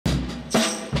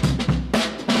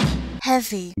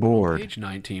heavy. Bored. On page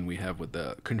 19, we have with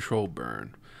the control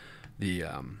burn, the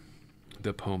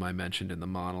poem I mentioned in the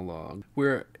monologue,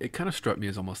 where it kind of struck me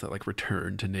as almost that like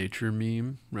return to nature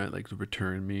meme, right? Like the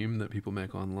return meme that people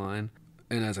make online.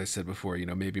 And as I said before, you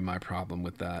know, maybe my problem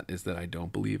with that is that I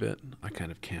don't believe it. I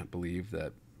kind of can't believe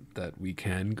that we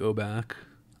can go back,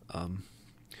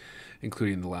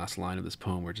 including the last line of this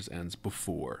poem where it just ends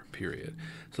before, period.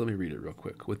 So let me read it real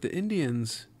quick. What the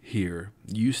Indians here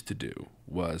used to do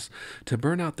was to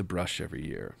burn out the brush every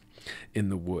year in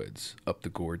the woods, up the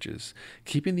gorges,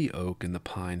 keeping the oak and the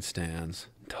pine stands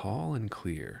tall and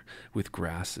clear with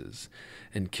grasses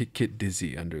and kit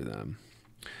dizzy under them.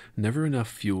 Never enough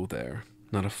fuel there,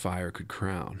 not a fire could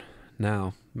crown.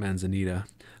 Now, manzanita,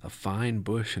 a fine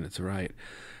bush in its right,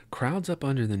 crowds up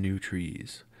under the new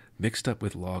trees, mixed up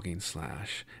with logging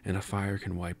slash, and a fire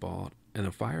can wipe out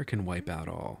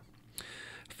all.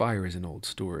 Fire is an old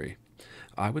story.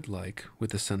 I would like,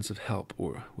 with a sense of help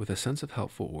or with a sense of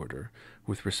helpful order,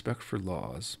 with respect for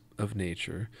laws of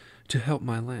nature, to help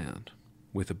my land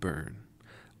with a burn,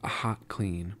 a hot,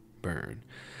 clean burn.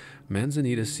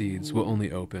 Manzanita seeds will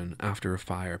only open after a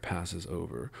fire passes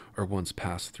over or once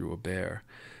passed through a bear,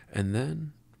 and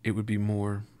then it would be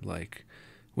more like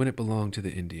when it belonged to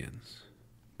the Indians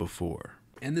before.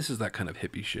 And this is that kind of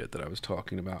hippie shit that I was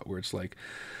talking about, where it's like,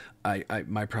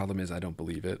 my problem is I don't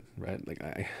believe it, right? Like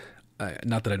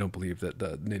not that I don't believe that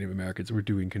the Native Americans were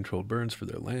doing controlled burns for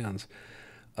their lands,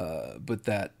 but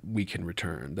that we can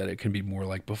return, that it can be more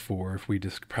like before if we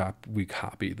just we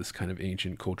copy this kind of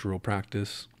ancient cultural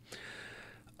practice.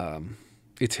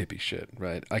 It's hippie shit,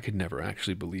 right? I could never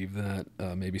actually believe that.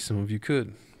 Maybe some of you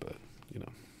could, but you know,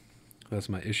 that's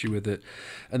my issue with it.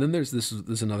 And then there's this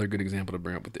is another good example to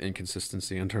bring up with the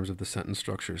inconsistency in terms of the sentence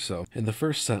structure. So in the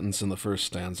first sentence in the first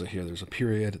stanza here, there's a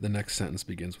period. The next sentence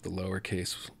begins with a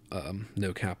lowercase,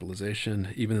 no capitalization,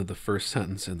 even though the first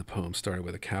sentence in the poem started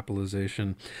with a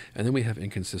capitalization. And then we have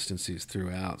inconsistencies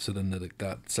throughout. So then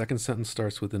that second sentence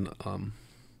starts with an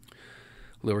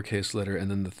lowercase letter, and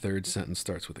then the third sentence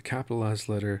starts with a capitalized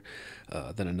letter,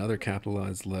 then another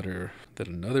capitalized letter, then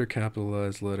another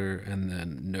capitalized letter, and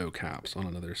then no caps on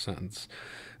another sentence.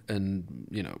 And,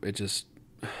 you know, it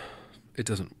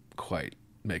doesn't quite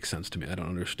make sense to me. I don't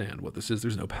understand what this is.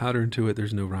 There's no pattern to it.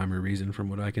 There's no rhyme or reason from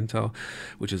what I can tell,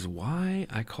 which is why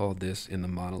I called this in the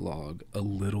monologue a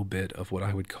little bit of what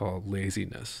I would call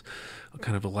laziness, a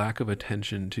kind of a lack of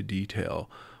attention to detail.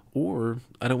 Or,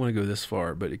 I don't want to go this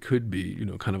far, but it could be, you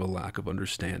know, kind of a lack of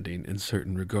understanding in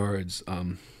certain regards.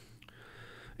 In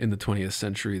the 20th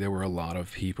century, there were a lot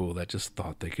of people that just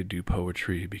thought they could do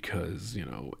poetry because, you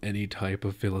know, any type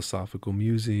of philosophical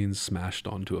musings smashed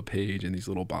onto a page in these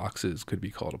little boxes could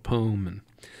be called a poem. And,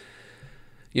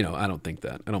 you know, I don't think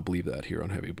that. I don't believe that here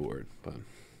on Heavy Board. But,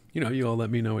 you know, you all let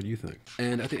me know what you think.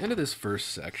 And at the end of this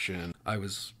first section, I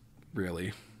was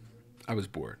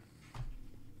bored.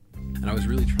 And I was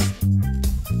really trying.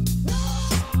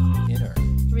 Inner.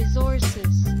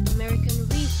 Resources. American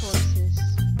resources.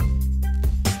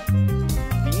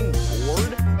 Being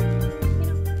bored? You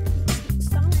know,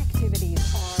 some activities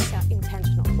are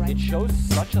intentional, right? It shows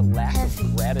such a lack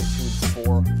of gratitude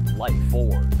for life.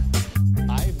 Bored.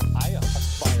 I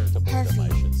aspire to boredom, I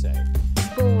should say.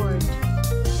 Bored.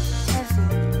 Heavy.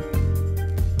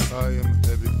 I am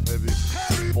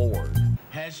heavy. Bored.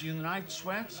 Has you the night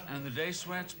sweats and the day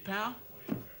sweats, pal?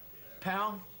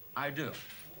 Pal, I do.